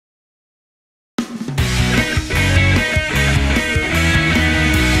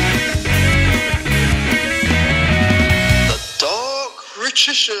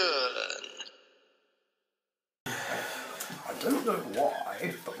Magician. I don't know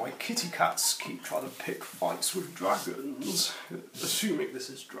why, but my kitty cats keep trying to pick fights with dragons. Assuming this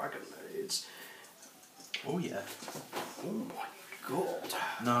is Dragonmaid. Oh yeah. Oh my god.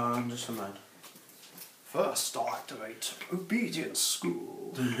 No, I'm just a man. First, I'll activate Obedience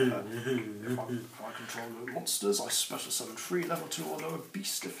School. If I control no monsters, I special summon 3 level 2 or lower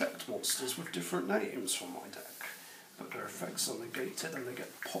beast effect monsters with different names from my deck. But their effects are negated and they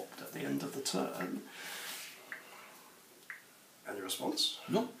get popped at the end of the turn. Any response?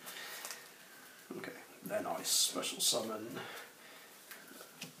 No. Okay, then I special summon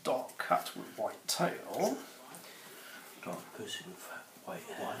Dark Cat with White Tail. Dark Pussy with white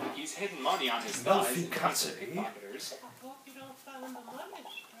hair. He's hidden money on his Melfi thighs. Catty.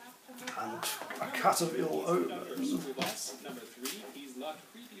 And a Cat of Ill Omen. Number 3, he's left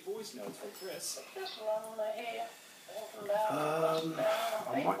creepy voice notes for Chris. I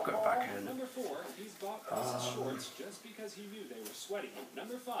might go back in. Number 4, he's bought Chris's shorts just because he knew they were sweaty.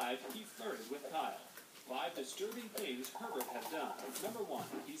 Number 5, he flirted with Kyle. 5 disturbing things Herbert has done. Number 1,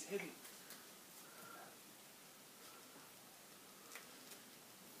 he's hidden.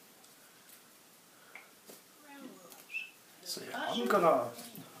 So yeah, I'm gonna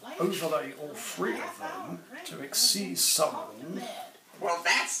overlay all 3 of them to exceed summon. Well,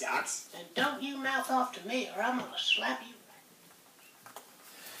 that sucks. And don't you mouth off to me or I'm gonna slap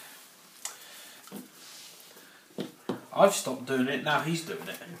you. I've stopped doing it, now he's doing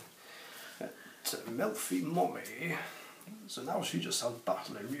it. To Melfi Mommy. So now she just has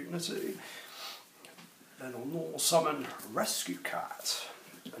battle immunity. Then I'll normal summon Rescue Cat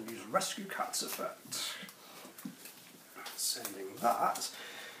and use Rescue Cat's effect. Sending that.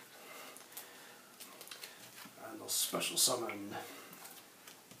 And I'll special summon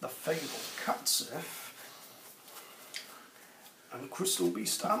the Fabled Catsif and Crystal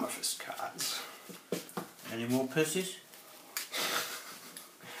Beast Amethyst Cat. Any more pussies?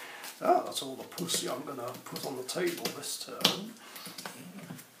 Ah, that's all the pussy I'm going to put on the table this turn.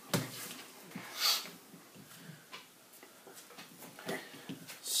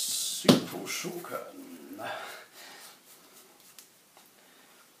 Super Shulkin.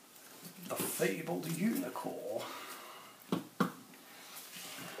 The Fabled Unicorn.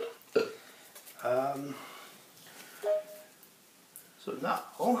 So now,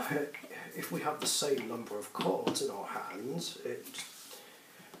 if we have the same number of cards in our hands, it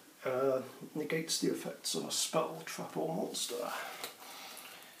negates the effects of a spell, trap or monster.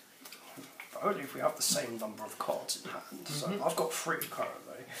 But only if we have the same number of cards in hand. So I've got 3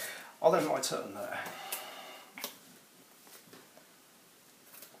 currently. I'll end my turn there.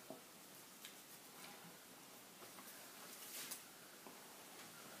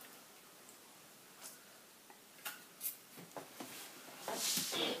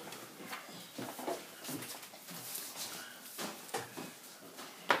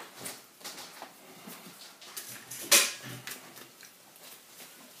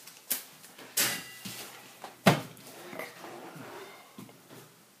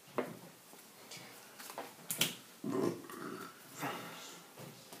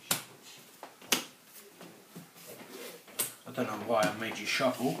 I don't know why I made you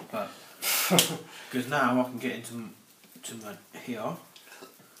shuffle, but because now I can get into my here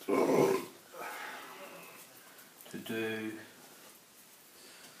to do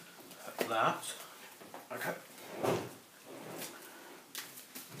that. Okay.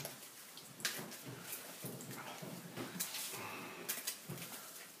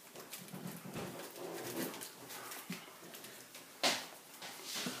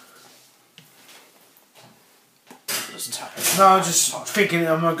 No, I'm just thinking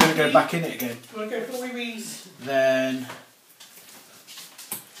I'm not going to go back in it again. You wanna go for wee wees? Then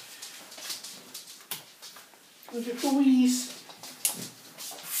Wanna go for wees?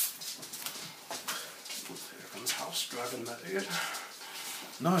 Here comes House Dragonmaid.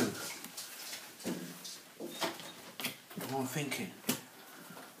 no. What am I thinking? I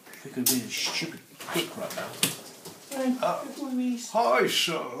think I'm being a stupid dick right now. Go for wee wees. Hi,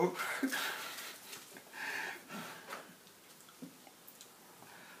 show.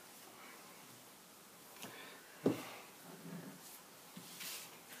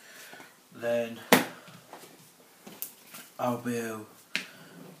 Then I will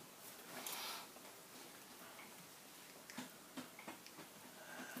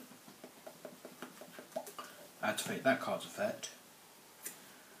activate that card's effect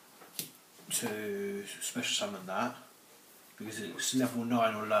to special summon that because it's level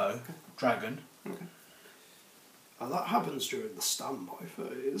 9 or low dragon. Okay. And that happens during the standby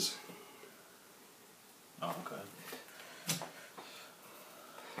phase. Oh, okay.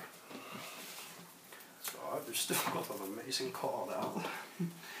 alright, we've still got an amazing card out.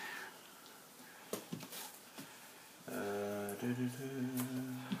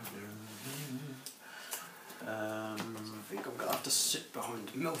 I think I'm going to have to sit behind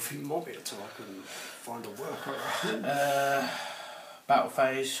Milfy Mobby until I can find a workaround. Battle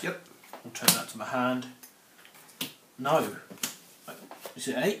phase. Yep. I'll turn that to my hand. No. Is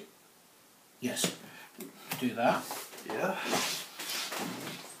it 8? Yes. Do that. Yeah.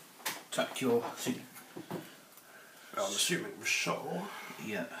 Attack your... I'm assuming with Shaddoll.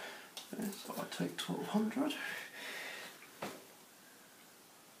 Yeah. Okay, so I take 1200.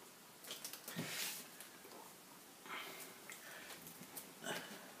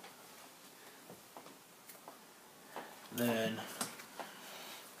 Then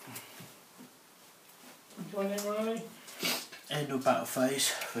end of battle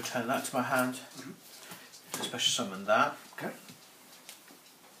phase, return that to my hand, special summon that. Okay.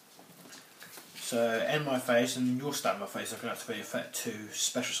 So end my phase and you'll start my phase, I can activate effect to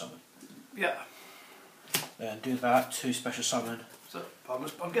special summon. Yeah. Then do that to special summon. So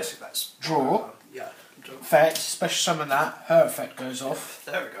I'm guessing that's Draw. Yeah. Effect, special summon that, her effect goes off.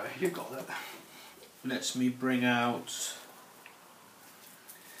 There we go, you got it. Lets me bring out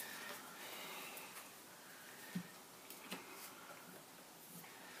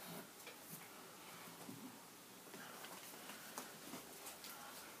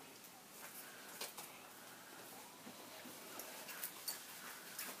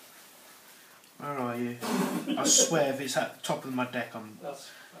where are you? I swear if it's at the top of my deck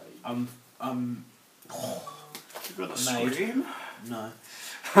I'm You've got a made. scream. No.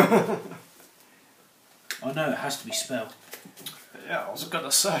 Oh no, it has to be spell. Yeah, I was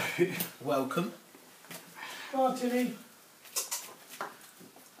gonna say. Welcome. Come on, Timmy.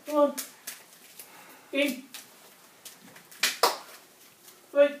 Come on. In.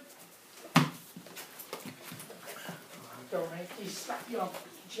 Wait. Don't make me slap your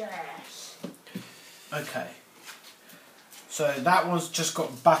ass. Okay. So that one's just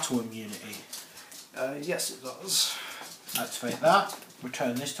got battle immunity. Yes, it does. Activate that.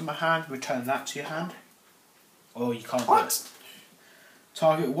 Return this to my hand. Return that to your hand. Or you can't do What? it.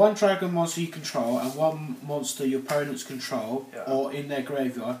 Target one dragon monster you control and one monster your opponents control or in their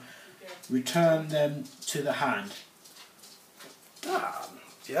graveyard. Return them to the hand. Ah,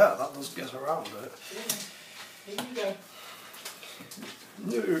 yeah, that does get around it. Here you go.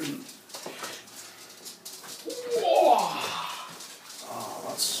 No. Oh,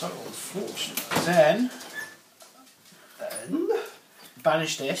 that's so unfortunate. Then Then,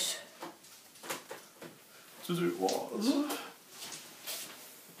 banish this. to do what?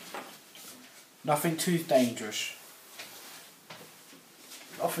 Nothing too dangerous.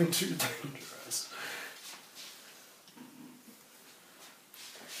 Nothing too dangerous.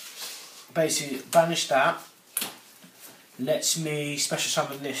 Basically, banish that. Lets me special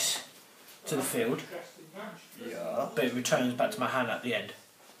summon this to the field, Yeah. but it returns back to my hand at the end.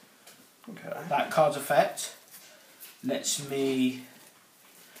 Okay. That card's effect lets me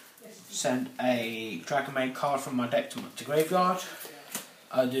send a Dragonmaid card from my deck to graveyard.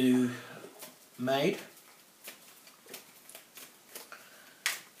 I do Maid.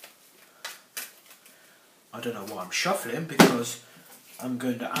 I don't know why I'm shuffling because I'm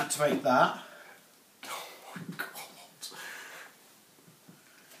going to activate that. Oh my god.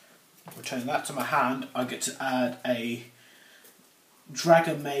 Return that to my hand. I get to add a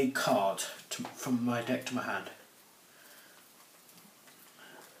Dragonmaid card from my deck to my hand.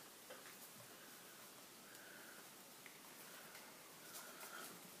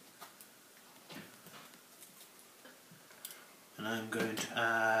 And I'm going to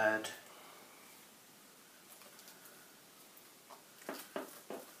add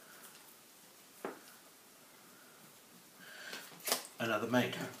another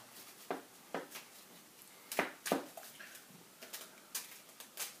maid.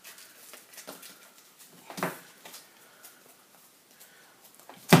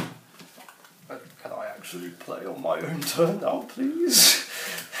 Can I actually play on my own turn now, please?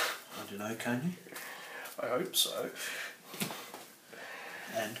 I don't know, can you? I hope so.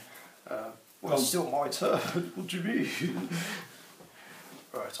 And Well, it's still my turn. What do you mean?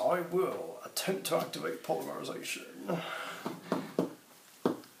 Right, I will attempt to activate polymerization.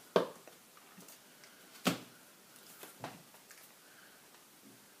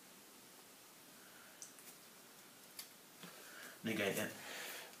 negate it.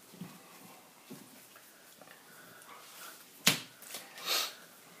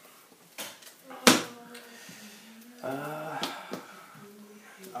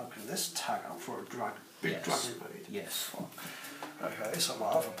 Can this tag out for a big Yes. Dragonmaid? Yes. Okay, so my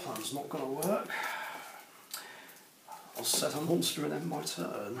other plan's not going to work. I'll set a monster and end my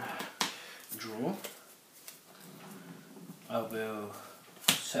turn. Draw. I will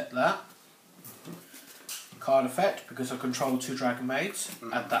set that. Card effect, because I control 2 Dragonmaids.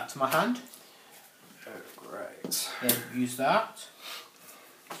 Add that to my hand. Oh, great. Then use that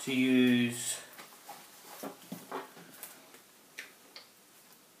to use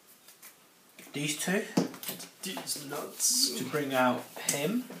these 2 These nuts. to bring out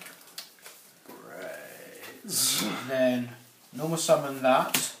him. Great. Then normal summon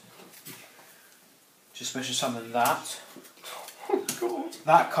that. Just special summon that. Oh, God.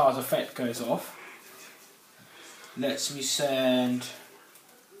 That card's effect goes off. Lets me send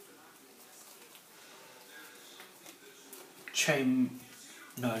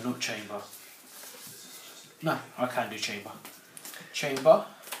no, not chamber. No, I can do chamber. Chamber.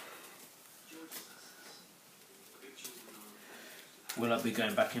 Will I be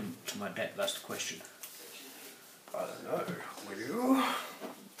going back into my deck? That's the question. I don't know. Will you?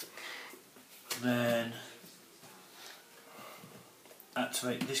 Then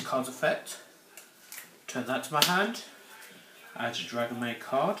activate this card's effect. Turn that to my hand. Add a Dragonmaid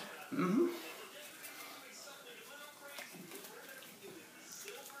card. Mm-hmm.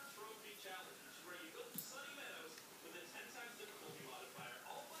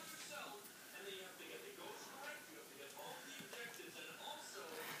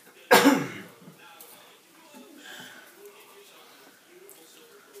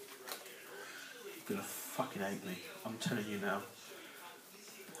 You're gonna fucking hate me. I'm telling you now.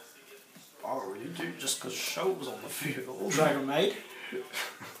 Oh, you do just because Show's on the field. Dragonmaid.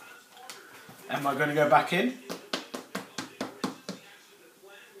 Am I going to go back in?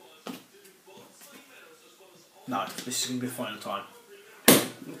 No, this is going to be the final time.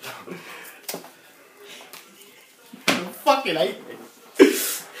 You fucking hate me.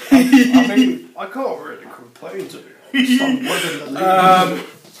 I mean, I can't really complain to be honest. I'm winning the league.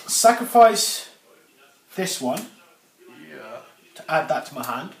 Sacrifice this one Yeah. to add that to my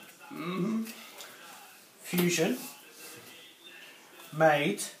hand. Mm-hmm. Fusion.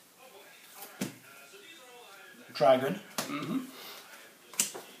 Maid. Dragon. Mm-hmm.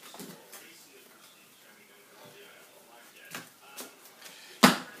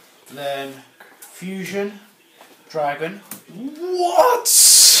 Then fusion. Dragon. What?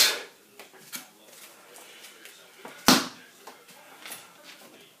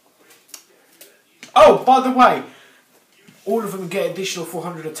 Oh, by the way, all of them get additional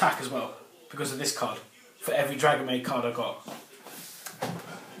 400 attack as well because of this card. For every Dragonmaid card I got.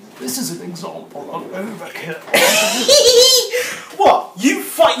 This is an example of overkill. What?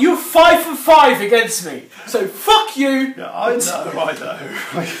 You're 5 for 5 against me. So fuck you. Yeah, I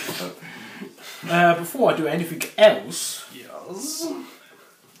know. Before I do anything else, Yes.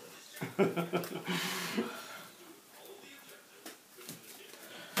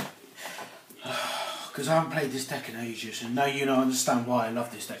 because I haven't played this deck in ages, and now you know understand why I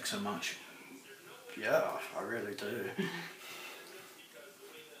love this deck so much. Yeah, I really do.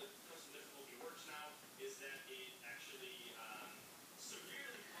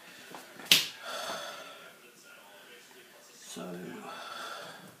 So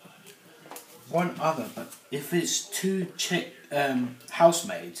one other, but if it's 2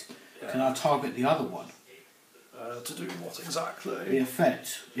 housemaids, can I target the other one? To do what exactly? The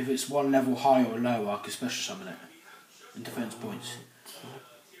effect, if it's 1 level higher or lower, I can special summon it in defense points.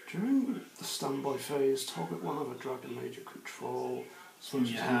 During the standby phase, target one other Dragonmaid you control. From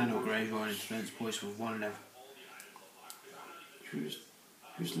your hand or graveyard in defense points with 1 level. Whose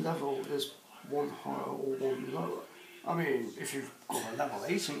level is 1 higher or 1 lower? I mean, if you've got a level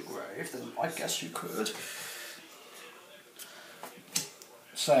 8 engrave, then I guess you could.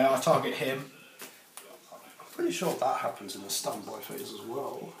 So I'll target him. I'm pretty sure that happens in the standby phase as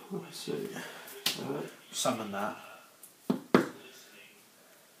well. Let's see. Summon that.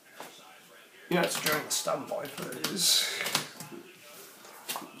 Yeah, it's during the standby phase.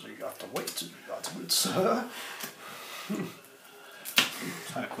 So you have to wait to do that, good sir.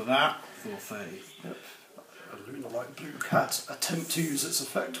 Tackle that. 430. Yep. A Lunalite Blue Cat. Attempt to use its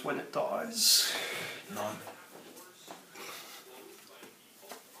effect when it dies. 9.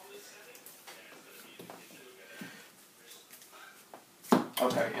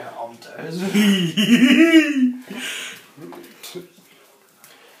 Okay, yeah, I'm dead.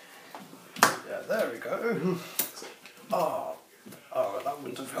 Yeah, there we go. Oh, that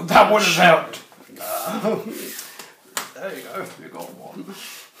wouldn't have helped. That would have helped. There you go, you got one.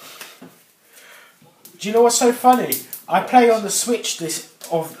 Do you know what's so funny? I play on the Switch this,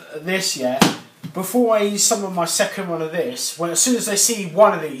 yeah. Before I summon my second one of this, as soon as they see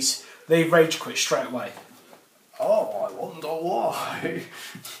one of these, they rage quit straight away. Oh, I why.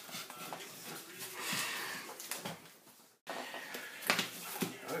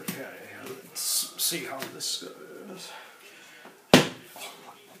 Okay, let's see how this goes. Oh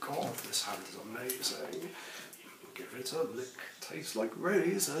my god, this hand is amazing. Give it a lick, tastes like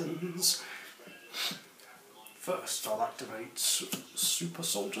raisins. First, I'll activate Super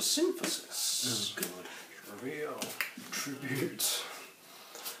Soldier Synthesis. Oh god. Reveal, tribute,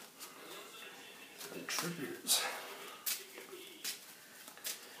 and tribute.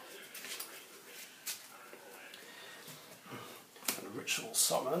 And ritual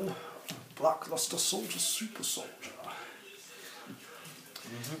summon Blackluster Soldier Super Soldier.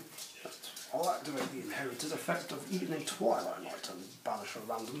 I'll activate the inherited effect of Evening Twilight Light and banish a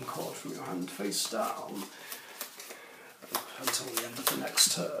random card from your hand face down until the end of the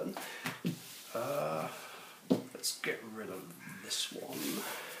next turn. Let's get rid of this one.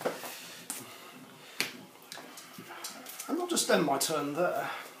 And I'll just end my turn there.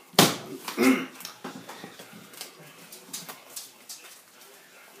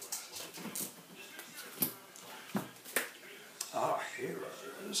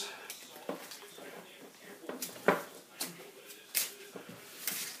 Heroes.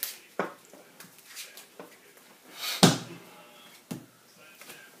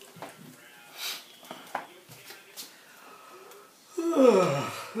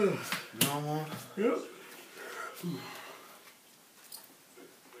 Normal. Yep.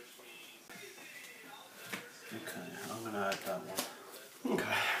 Okay, I'm going to add that one. Okay.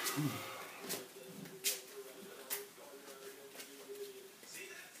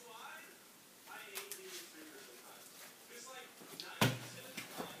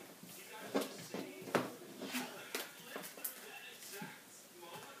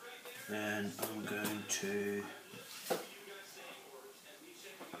 Then I'm going to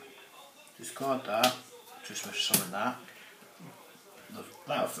discard that, just for some of that.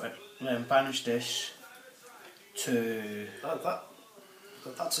 Then banish this to.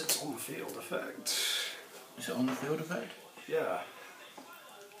 That's its on the field effect. Is it on the field effect? Yeah.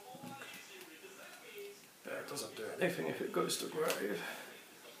 Yeah, it doesn't do anything if it goes to grave.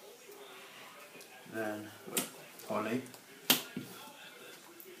 Then Polly.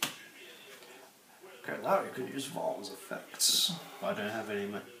 Okay, now you can use Varn's effects. I don't have any.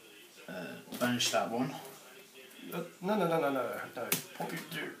 Banish that one. No. What you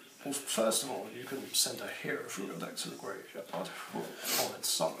do, well, first of all, you can send a hero from your deck to the graveyard on its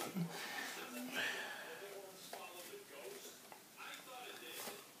summon.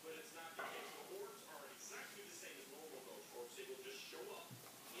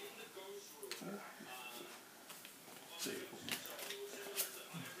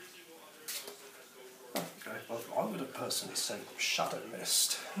 Okay, well, I would have personally sent Shadow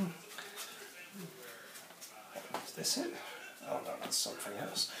Mist. Is this it? Oh no, that's something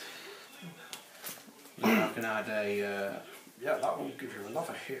else. Yeah, I can add a. Yeah, that will give you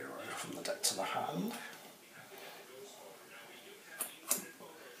another hero from the deck to the hand.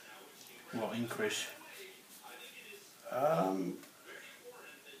 What increase? I mean,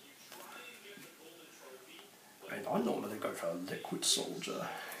 I normally go for a Liquid Soldier,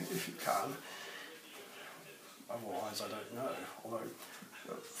 if you can. Otherwise, I don't know. Although,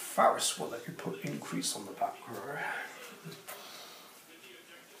 Faris will let you put increase on the back row.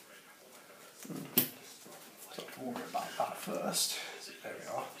 So I'll worry about that first. So there we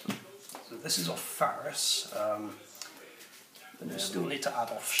are. So this is off Faris. Then you still need to add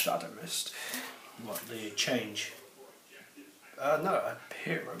off Shadow Mist. What, the change? No, a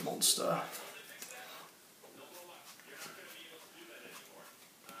hero monster.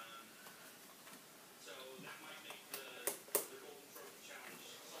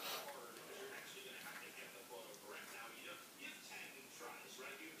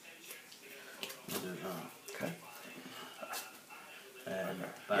 Okay.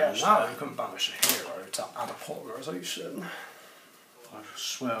 Yeah, now you can banish a hero to add a polarization. I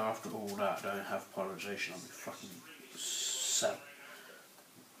swear after all that I don't have polarization, I'll be fucking set.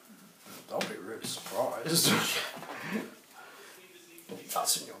 I'll be really surprised.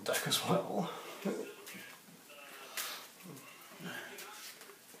 That's in your deck as well.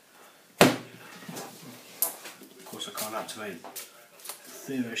 Of course I can't activate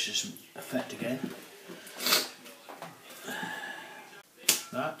Fearish's effect again.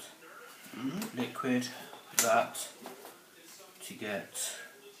 That. Liquid. That. To get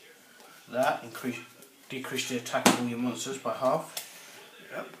that. Decrease the attack of all your monsters by half.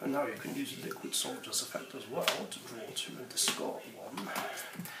 Yep, and now you can use the Liquid Soldier's effect as well to draw 2 and discard 1.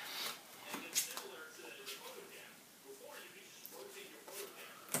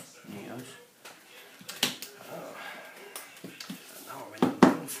 Neos.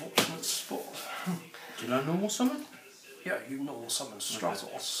 unfortunate spot. Did I normal summon? Yeah, you normal summon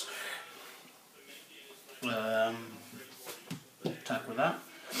Stratos. Attack with that.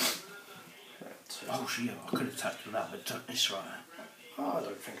 Right. Oh, yeah, I could have attacked with that, but it's right. Oh, I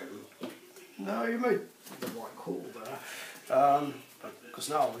don't think it would. No, you made the right call there. Because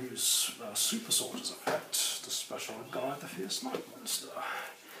now I'll use Super Soldier's effect to special guide the Fierce Night monster.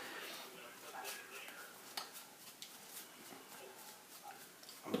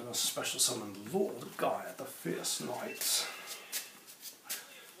 I'm going to special summon Lord Gaia, the Fierce Knight.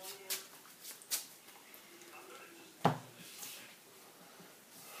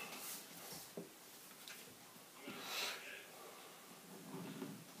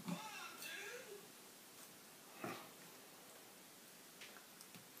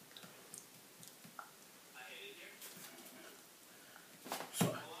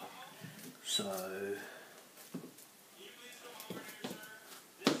 So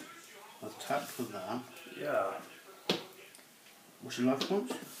attack with that. Yeah. What's your life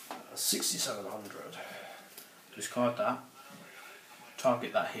points? 6,700. Discard that.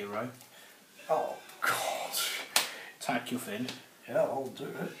 Target that hero. Oh, God. Attack your Finn. Yeah, I'll do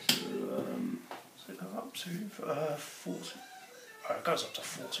it. So it goes up to 40. Oh, it goes up to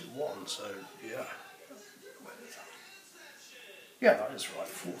 41, so yeah. Yeah, that is right,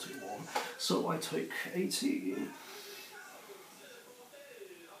 41. So I take 18.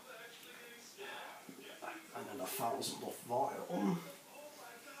 And then 1,000 off Vion.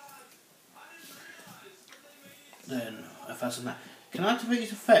 Then, if that's in that. Can I activate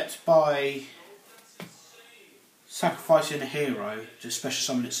his effect by sacrificing a hero to special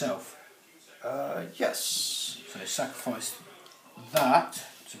summon itself? Yes. So sacrifice that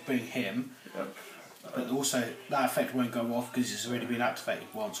to bring him. Yep. But also, that effect won't go off because it's already been activated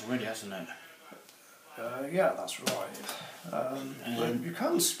once already, hasn't it? Yeah, that's right. But you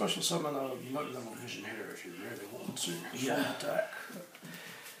can special summon a low level vision here if you really want to from the deck.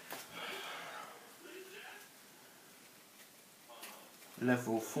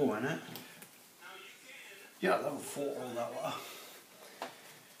 Level 4, innit? Yeah, level 4 or lower.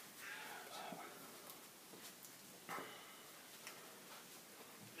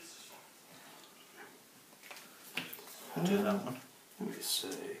 I'll do that one. Let me see.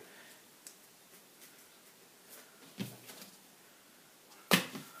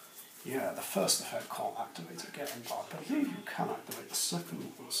 Yeah, the first effect can't activate again, but I believe you can activate the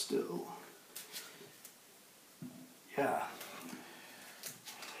second one still. Yeah.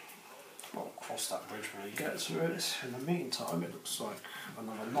 I'll cross that bridge when we get to it. In the meantime, it looks like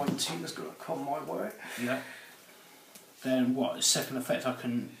another 19 is going to come my way. Yeah. Then what? Second effect I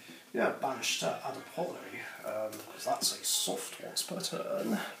can... Yeah, banish to add a poly, because that's a soft once per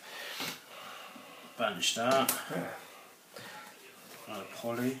turn. Banish that. Yeah. Add a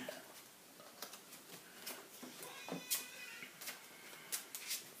poly.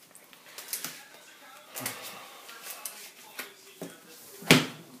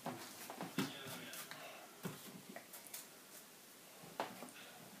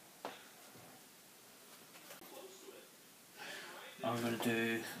 I'm going to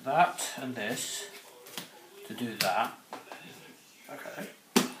do that and this to do that. Okay.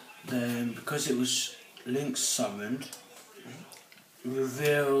 Then, because it was Link summoned,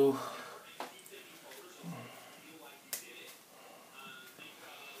 reveal.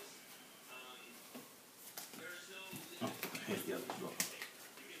 Oh, here you go.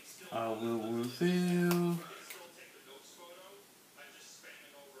 I will reveal.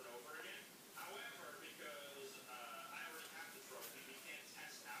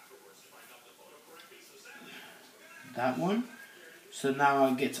 That one. So now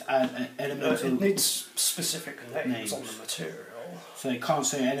I get to add an elemental. It needs specific names on names. the material. So you can't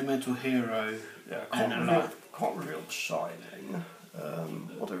say elemental hero. Yeah, and can't reveal the shining.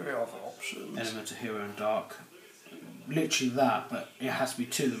 What are the other options? Elemental hero and dark. Literally that, but it has to be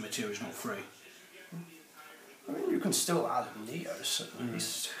 2 of the materials, not 3. I mean, you can still add Neos at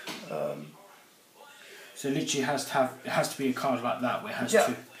least. So literally it has to be a card like that where it has Yeah,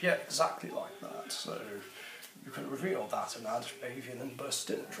 to. yeah, exactly like that. So you can reveal that and add Avian and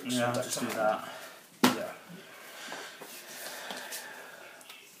Burstinatrix. Yeah, I'll just do that. Yeah.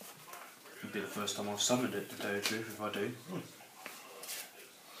 It'll be the first time I've summoned it, to tell you the truth, if I do.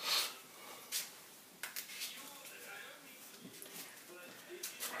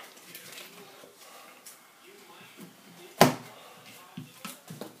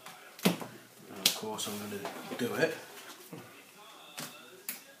 And of course I'm going to do it.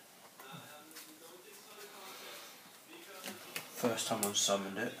 First time I've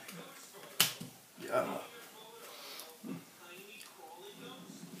summoned it. Yeah.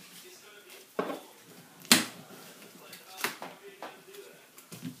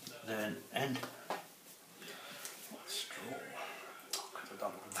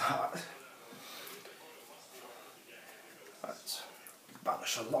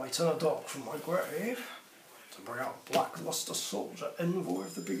 banish a light and a dark from my grave to bring out Blackluster Soldier, Envoy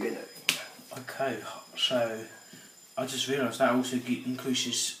of the Beginning. Okay, so I just realised that also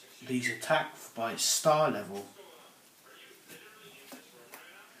increases these attack by star level.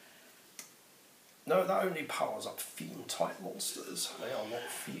 No, that only powers up fiend-type monsters. They are not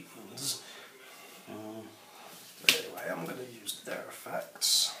fiends. Anyway, I'm going to use their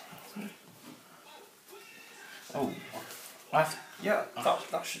effects. Oh, yeah,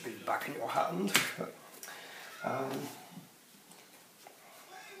 that should be back in your hand.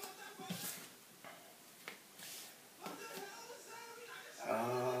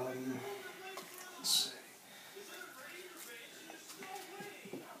 Let's see.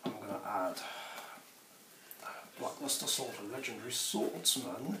 I'm going to add Blackluster Soldier, Legendary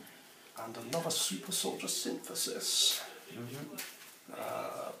Swordsman, and another Super Soldier Synthesis.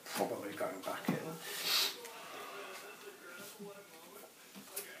 Probably going back in.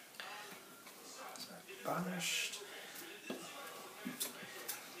 Banished.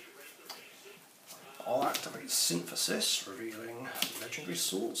 I'll activate Synthesis, revealing Legendary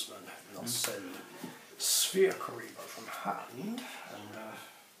Swordsman, and I'll send Sphere Kariba from hand,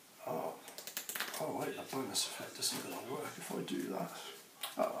 and oh wait, the bonus effect isn't going to work if I do that.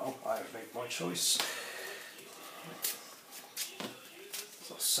 Oh well, I have made my choice.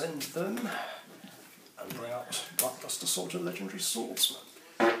 So I'll send them, and bring out Blackluster Soldier, Legendary Swordsman.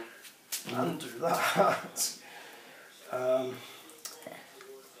 And do that.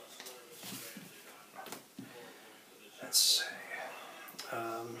 Let's see.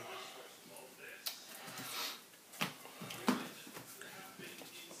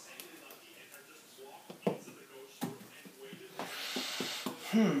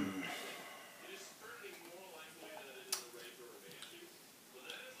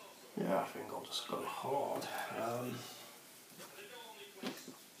 Yeah, I think I'll just go hard.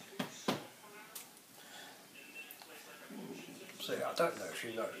 So yeah, I don't know if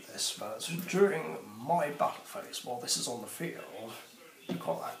you know this, but during my battle phase, while this is on the field, you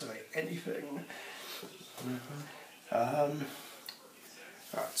can't activate anything. Right,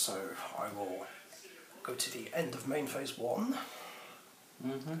 so I will go to the end of main phase 1.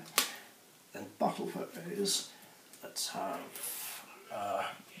 Then battle phase, let's have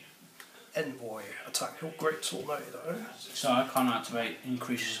Envoy attack your Great Tornado. So I can't activate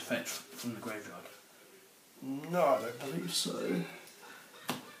increases effect from the graveyard. No, I don't believe so.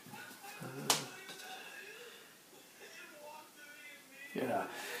 Yeah.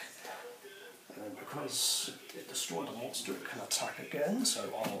 And then because it destroyed a monster, it can attack again,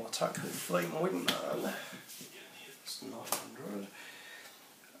 so I'll attack the Flame Wingman. It's 900.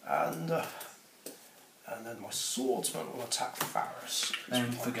 And then my Swordsman will attack Faris.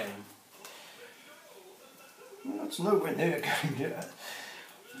 Then for game. That's nowhere near game yet.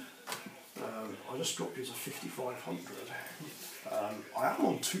 I just dropped you to 5,500. I am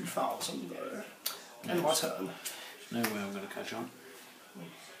on 2,000 though. End my turn. No way I'm going to catch on.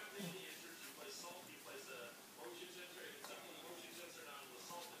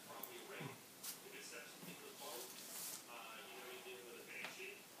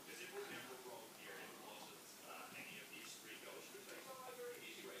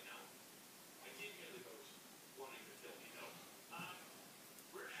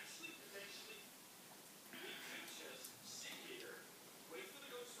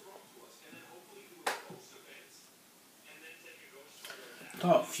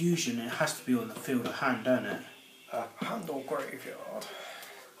 Dark Fusion, it has to be on the field of hand, don't it? Hand or graveyard.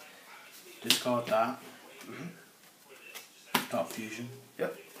 Discard that. Dark Fusion.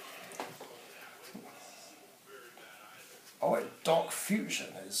 Yep. Oh wait, Dark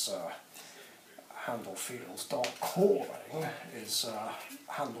Fusion is hand or field. Dark Calling is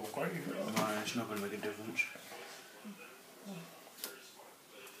hand or graveyard. Right, it's not going to make a difference.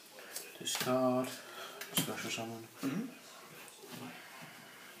 Discard. Special summon.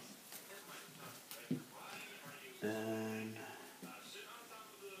 Then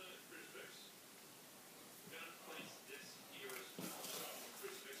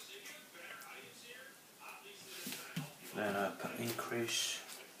I put increase.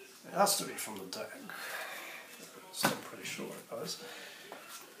 It has to be from the deck. So I'm pretty sure it does.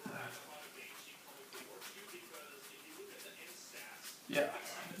 Yeah,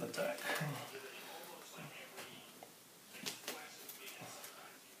 the deck.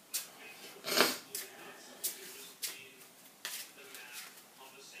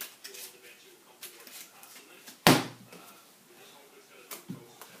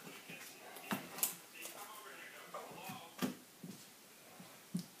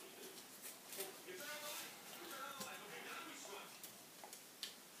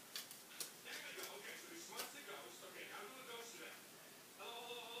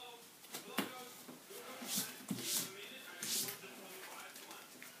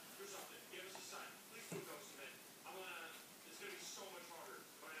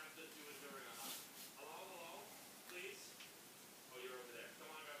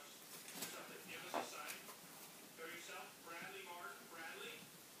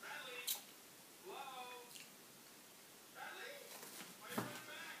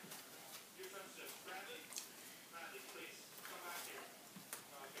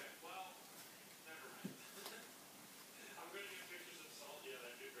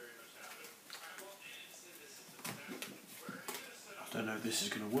 Don't know if this is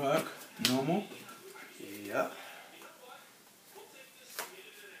going to work. Normal. Yeah.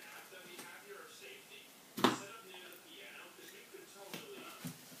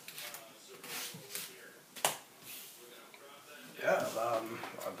 Yeah,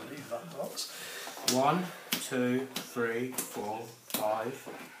 I believe that does. 1, 2, 3, 4, 5,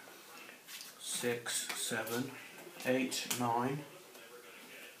 6, 7, 8, 9,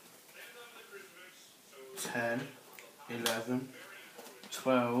 10, 11,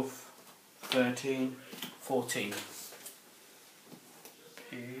 12, 13, 14.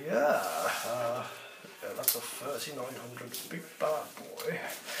 Yeah, that's a 3900 big bad boy.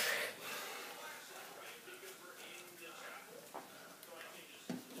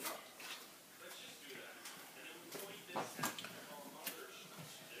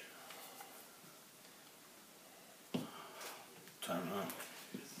 Don't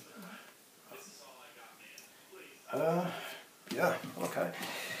know. Yeah, okay.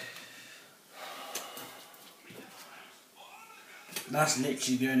 That's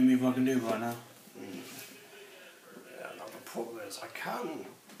literally the only move I can do right now. Yeah, now the problem is I can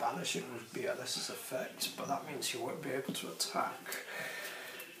banish it with BLS's effect, but that means you won't be able to attack.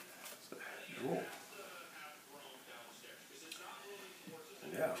 So, draw.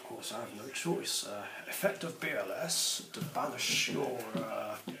 Yeah, of course, I have no choice. Effect of BLS to banish your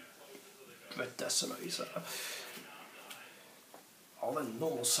Red Decimator. I'll then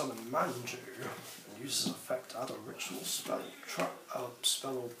normal summon Manju and use his effect to add a ritual spell,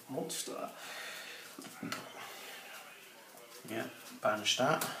 spell or monster. Yeah, banish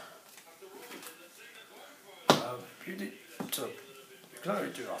that. You need to. You can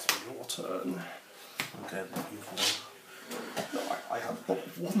only do that on your turn. Okay, you've won. No, I have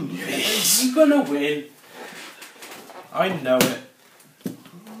not won yet. You're gonna win. I know it.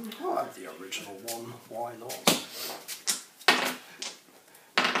 I'll have the original one, why not?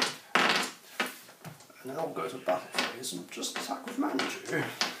 And then I'll go to battle phase and just attack with Manju.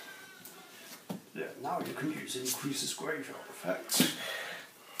 Yeah, now you can use increases graveyard effects.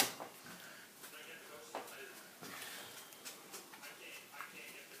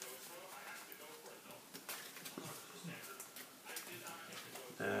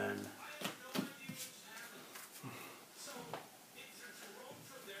 Then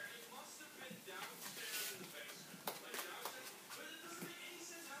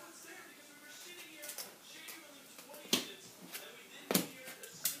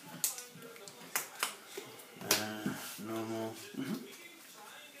normal.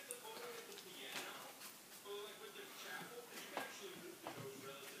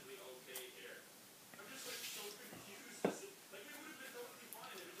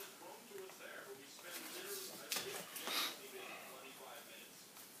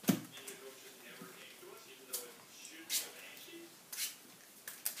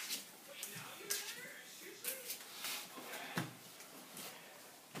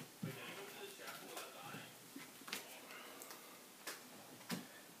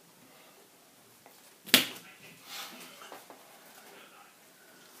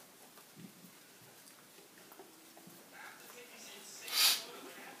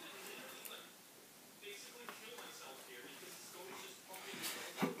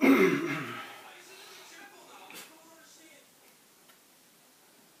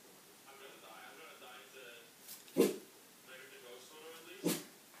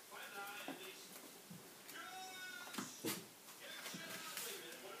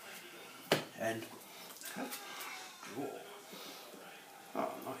 And Draw. Oh,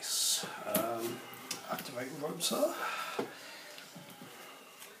 nice. Activate Rotor.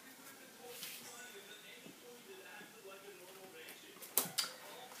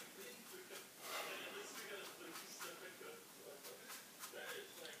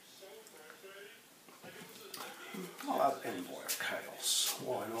 I'll have Envoy of Chaos.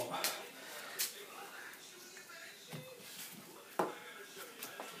 Why not?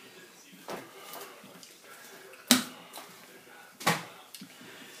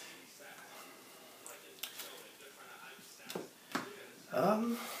 I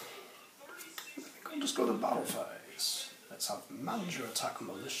think I'll just go to battle phase. Let's have Manager attack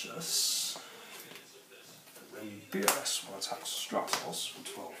Malicious. Then BLS will attack Stardust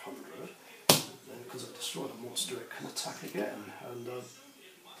for 1200. Then because it destroyed a monster, it can attack again. And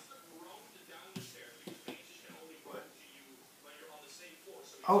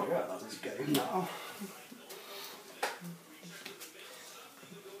oh yeah, that is game now.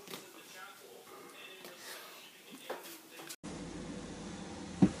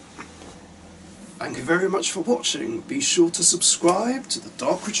 Thank you very much for watching. Be sure to subscribe to the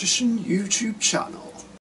Dark Magician YouTube channel.